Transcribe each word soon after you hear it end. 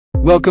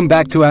Welcome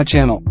back to our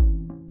channel.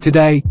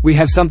 Today, we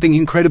have something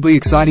incredibly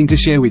exciting to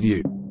share with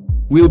you.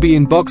 We'll be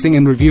unboxing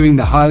and reviewing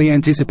the highly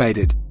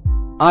anticipated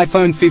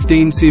iPhone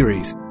 15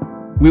 series.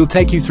 We'll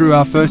take you through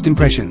our first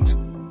impressions,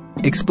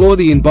 explore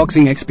the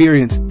unboxing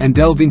experience, and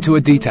delve into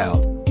a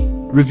detailed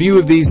review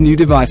of these new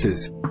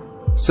devices.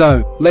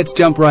 So, let's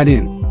jump right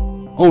in.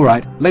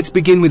 Alright, let's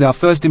begin with our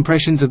first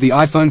impressions of the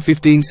iPhone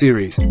 15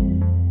 series.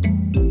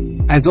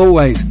 As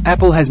always,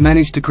 Apple has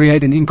managed to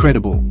create an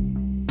incredible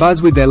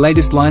buzz with their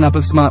latest lineup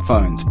of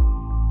smartphones.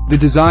 The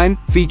design,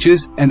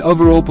 features, and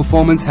overall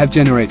performance have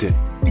generated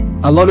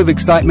a lot of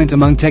excitement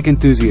among tech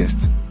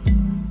enthusiasts.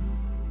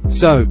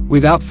 So,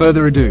 without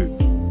further ado,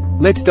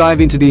 let's dive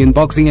into the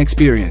unboxing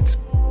experience.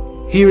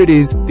 Here it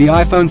is, the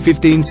iPhone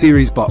 15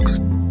 series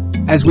box.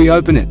 As we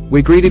open it,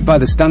 we're greeted by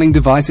the stunning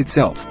device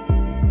itself.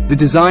 The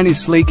design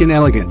is sleek and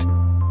elegant,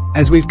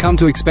 as we've come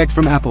to expect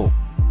from Apple.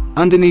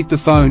 Underneath the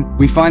phone,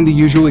 we find the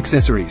usual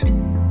accessories,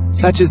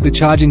 such as the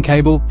charging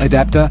cable,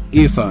 adapter,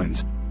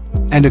 earphones,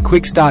 and a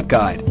quick start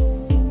guide.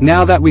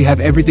 Now that we have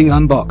everything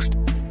unboxed,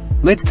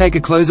 let's take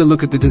a closer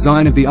look at the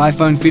design of the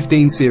iPhone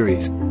 15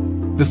 series.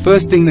 The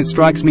first thing that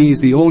strikes me is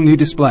the all-new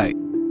display.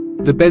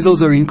 The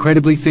bezels are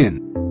incredibly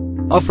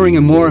thin, offering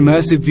a more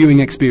immersive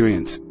viewing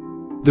experience.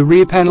 The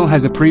rear panel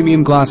has a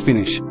premium glass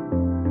finish,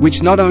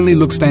 which not only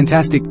looks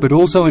fantastic but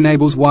also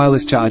enables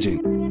wireless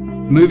charging.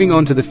 Moving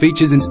on to the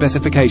features and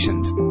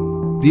specifications.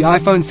 The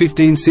iPhone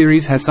 15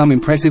 series has some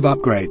impressive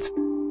upgrades.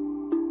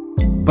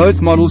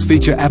 Both models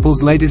feature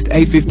Apple's latest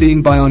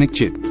A15 Bionic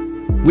chip,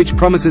 which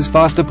promises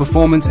faster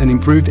performance and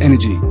improved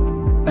energy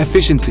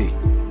efficiency.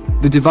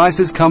 The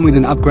devices come with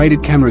an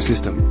upgraded camera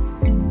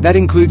system that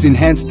includes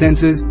enhanced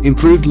sensors,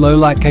 improved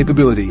low-light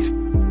capabilities,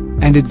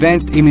 and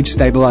advanced image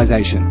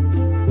stabilization.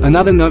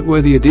 Another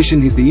noteworthy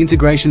addition is the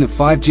integration of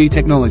 5G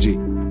technology,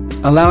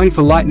 allowing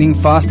for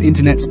lightning-fast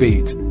internet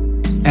speeds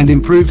and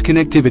improved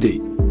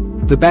connectivity.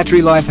 The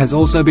battery life has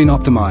also been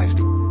optimized,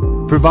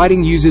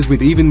 providing users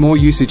with even more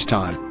usage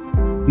time.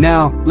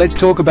 Now, let's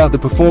talk about the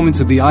performance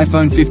of the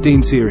iPhone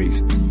 15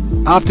 series.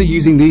 After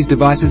using these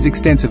devices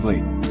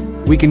extensively,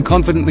 we can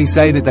confidently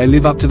say that they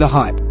live up to the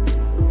hype.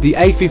 The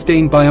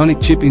A15 Bionic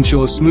chip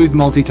ensures smooth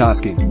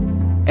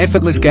multitasking,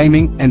 effortless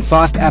gaming, and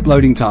fast app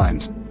loading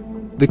times.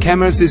 The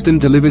camera system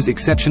delivers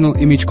exceptional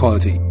image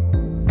quality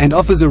and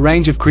offers a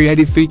range of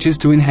creative features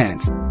to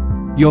enhance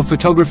your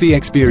photography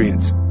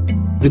experience.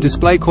 The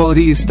display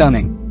quality is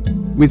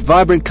stunning, with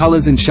vibrant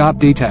colors and sharp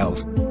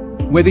details.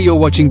 Whether you're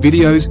watching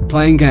videos,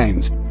 playing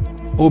games,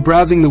 or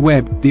browsing the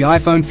web, the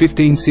iPhone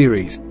 15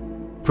 series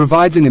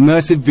provides an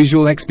immersive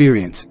visual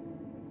experience.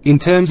 In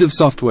terms of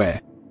software,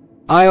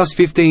 iOS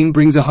 15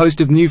 brings a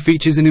host of new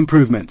features and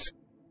improvements,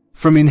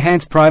 from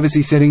enhanced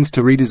privacy settings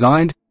to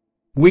redesigned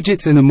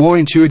widgets and a more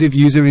intuitive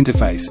user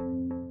interface.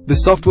 The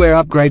software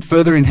upgrade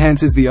further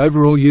enhances the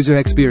overall user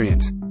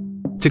experience.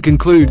 To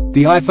conclude,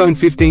 the iPhone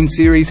 15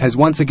 series has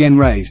once again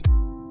raised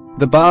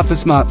the bar for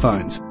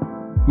smartphones.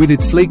 With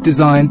its sleek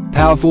design,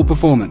 powerful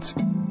performance,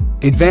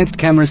 advanced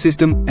camera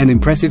system, and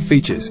impressive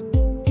features,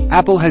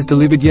 Apple has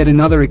delivered yet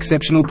another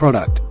exceptional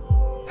product.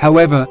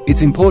 However,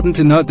 it's important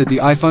to note that the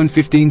iPhone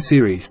 15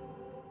 series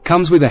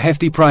comes with a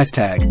hefty price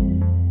tag,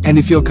 and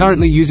if you're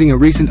currently using a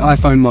recent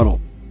iPhone model,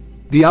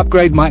 the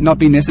upgrade might not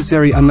be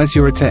necessary unless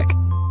you're a tech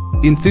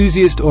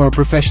enthusiast or a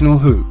professional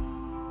who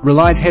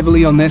relies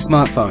heavily on their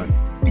smartphone.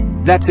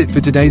 That's it for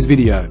today's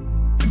video.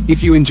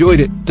 If you enjoyed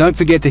it, don't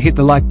forget to hit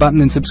the like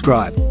button and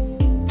subscribe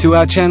to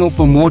our channel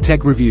for more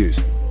tech reviews.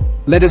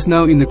 Let us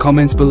know in the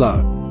comments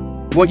below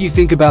what you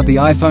think about the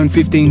iPhone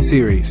 15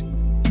 series.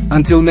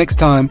 Until next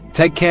time,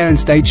 take care and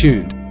stay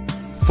tuned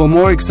for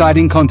more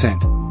exciting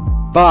content.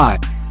 Bye.